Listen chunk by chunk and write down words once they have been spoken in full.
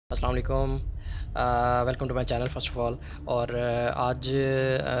अस्सलाम वालेकुम। Welcome to my channel first of all. और आज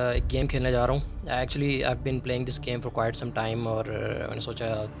एक गेम खेलने जा रहा हूँ। Actually I have been playing this game for quite some time और मैंने सोचा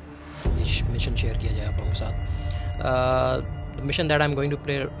मिशन शेयर किया जाए आप लोगों के साथ। The mission that I am going to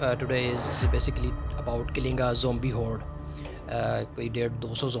play today is basically about killing a zombie horde. कोई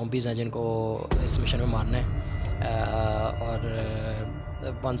 150-200 ज़ॉम्बीज़ हैं जिनको इस मिशन में मारना है। और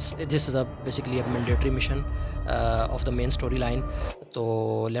once this is a basically a mandatory mission of the main storyline. So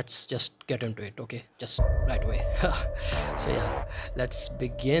let's just get into it. Okay, just right away. So yeah, let's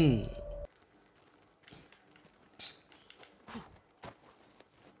begin.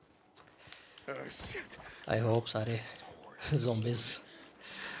 Shit. I hope सारे It's a horde. It's a zombies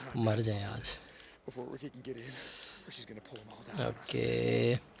horde. I मर gotta जाएं get out of आज. it before Ricky can get in, or she's gonna pull them all down on us.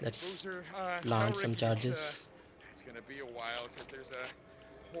 Okay, let's Boozer, tell plant some Ricky charges. it's gonna be a while because there's a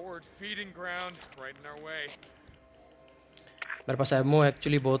horde feeding ground right in our way. मेरे पास ammo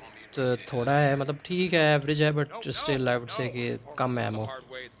actually बहुत थोड़ा है, मतलब ठीक है, average है, No, but no, still I would say no. कि I've already कम है learned the ammo. hard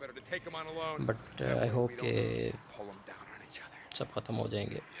way. It's better to take them on alone. But That I way hope we कि don't pull them down on each other. सब ख़त्म हो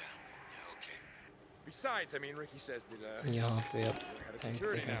जाएंगे. Yeah, okay. Besides, I mean, Ricky says that यहाँ पे अब you're head of फेंकते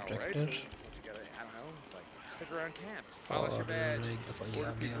security हैं now, right? So tractor. don't you gotta, I don't know, like stick around camp, polish your और badge, एक दफ़ा ये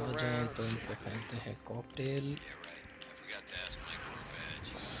order आगे people आ जाएं around, तो इन shit पे like that. फेंकते हैं cocktail. Yeah, right. I forgot to ask Mike for a badge.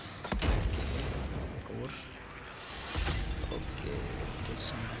 एक और. Okay, kill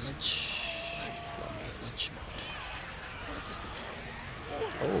some damage. Not that much.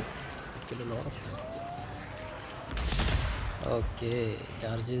 Oh, it kill a lot of them. Okay,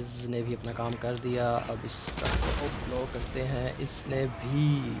 charges ने भी अपना काम कर दिया. अब इस ट्रक को ब्लो करते हैं. इसने भी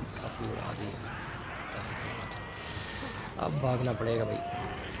काफ़ी उड़ा दी. अब भागना पड़ेगा भाई.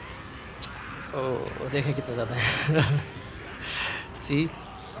 ओह, देखें कितना ज़्यादा है. सी.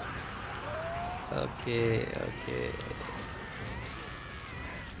 Okay okay.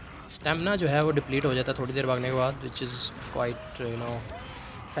 स्टैमिना जो है वो डिप्लीट हो जाता है थोड़ी देर भागने के बाद, which is quite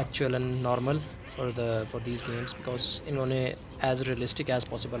factual and normal for these games, because इन्होंने एज रियलिस्टिक एज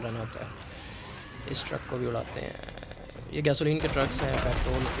पॉसिबल रहना होता है. इस ट्रक को भी उड़ाते हैं. ये गैसोलीन के ट्रक्स हैं,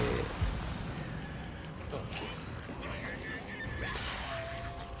 पेट्रोल के. ओके.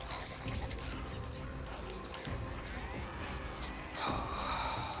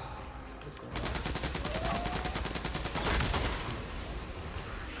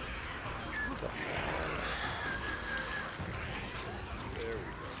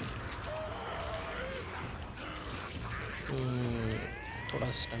 थोड़ा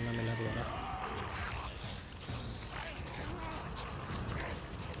स्टैमिना मिला दोबारा.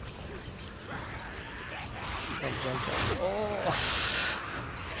 ओह,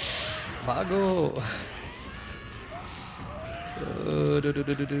 भागो.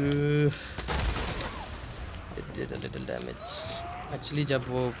 It did a little damage. Actually जब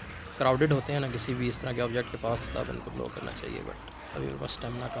वो क्राउडेड होते हैं ना किसी भी इस तरह के ऑब्जेक्ट के पास, तब उनको ब्लो करना चाहिए. बट अभी मेरे पास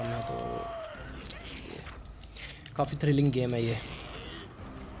स्टेमिना कम है, तो काफ़ी थ्रिलिंग गेम है ये.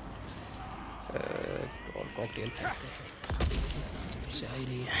 और कॉकटेल फेंकते हैं. से आई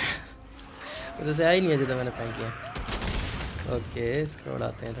नहीं है. उधर से आई नहीं है जिधर मैंने फेंकी है. ओके, इसको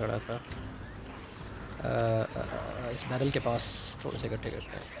उड़ाते हैं थोड़ा सा. इस बैरल के पास थोड़े से इकट्ठे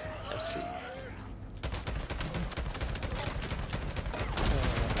करते हैं. Let's see.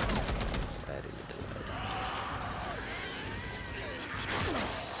 Very little.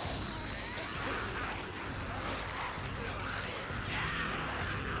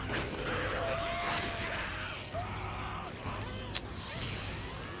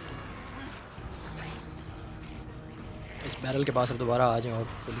 इस बैरल के पास अब दोबारा आ जाऊँ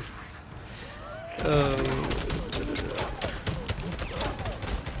होपफुली.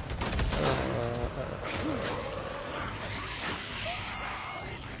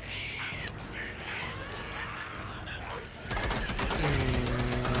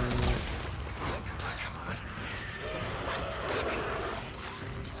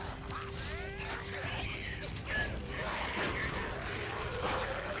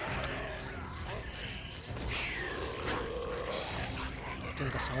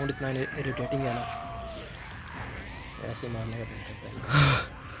 इनका साउंड इतना इरिटेटिंग है ना, ऐसे मारने का दिल करता है.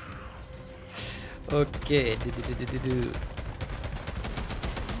 ओके.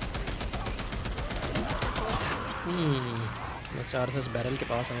 मैं चाह रहा था इस बैरल के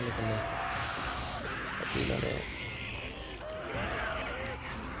पास आए, लेकिन अकेला ने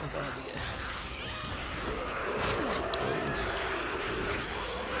भगा दिया.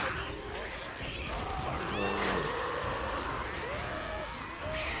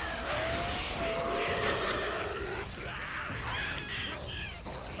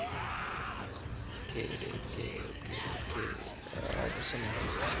 Okay. Just a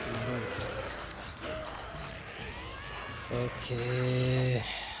minute. Okay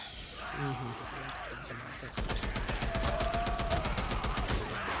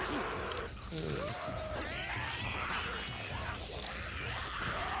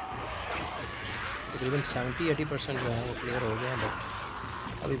तकरीबन 70-80% जो है वो क्लियर हो गया, बट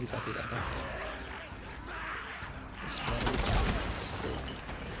अभी भी काफ़ी ज़्यादा है। इस बार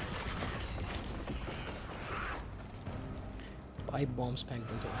 5 बॉम्ब्स फेंक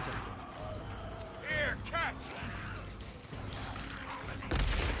दूँ तो Here, catch!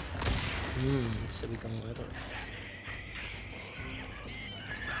 इससे भी कम हुआ थोड़ा।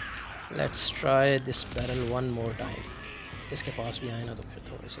 Let's try this barrel one more time. इसके पास भी आए ना तो फिर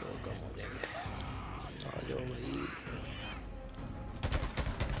थोड़े से और कम हो जाएंगे। आ जाओ भाई।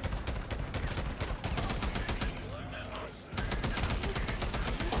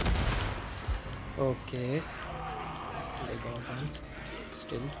 ओके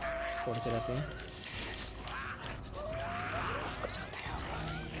स्टिल थोड़े से रहते हैं, कर जाते हैं।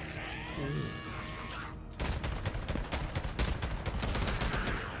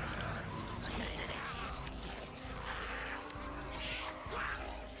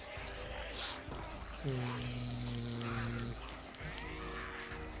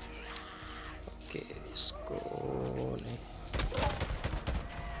 ओके इसको नहीं,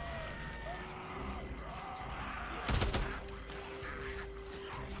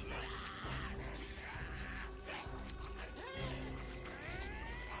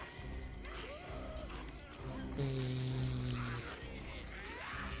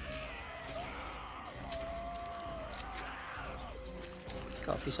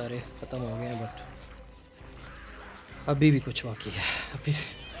 काफ़ी सारे ख़त्म हो गए हैं, बट अभी भी कुछ बाकी है। अभी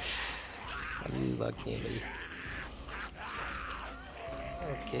भी बाकी है भाई।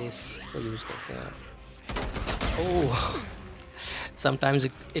 ओके इसको यूज़ करते हैं। ओह समटाइम्स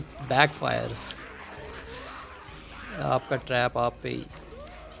इट बैकफायर्स। आपका ट्रैप आप पे ही।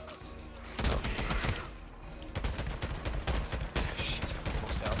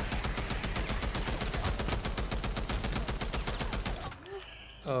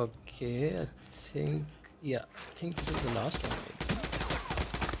 Okay, I think this is the last one.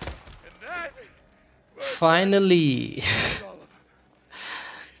 And that was Finally, all of them.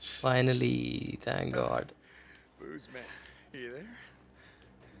 finally, thank God. Booze man, you there?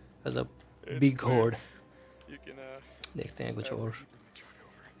 There's a It's big clear. horde. You can देखते हैं कुछ have और। them bring the truck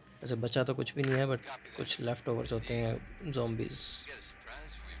over. वैसे बचा तो कुछ भी नहीं है, बट कुछ लेफ्ट ओवर्स होते हैं zombies। Got a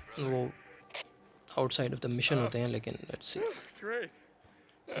surprise for you, brother. वो आउटसाइड ऑफ द मिशन होते हैं, लेकिन let's see. Great.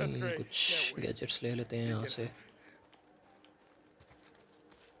 That's great. कुछ Can't wait. गैजेट्स ले लेते हैं यहाँ से।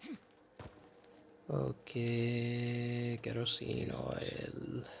 Okay kerosene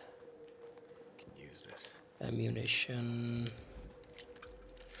oil, Can use this. Ammunition,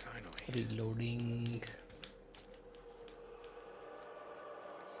 Finally. Reloading.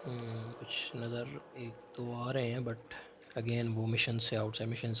 कुछ नज़र एक दो आ रहे हैं, बट अगेन वो मिशन से आउटसाइड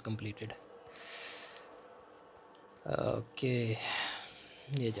मिशन कंप्लीटेड। ओके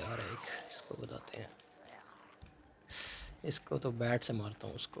ये जा रहा है एक, इसको बताते हैं। इसको तो बैट से मारता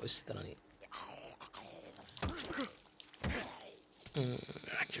हूँ, उसको इसी तरह नहीं।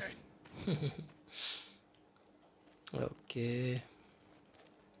 Okay. Okay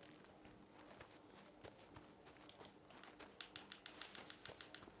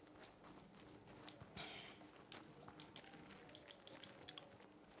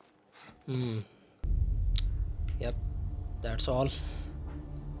yep, that's all.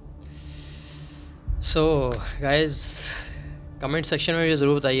 So guys, comment section में भी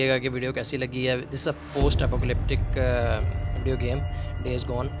ज़रूर बताइएगा कि वीडियो कैसी लगी है। This a post apocalyptic video game, days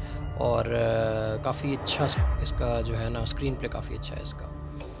gone, और काफ़ी अच्छा इसका जो है ना स्क्रीन प्ले काफ़ी अच्छा है इसका,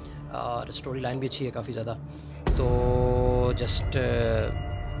 और स्टोरी लाइन भी अच्छी है काफ़ी ज़्यादा। तो जस्ट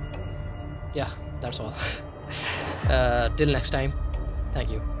या that's all. Till next time,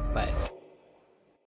 thank you, bye.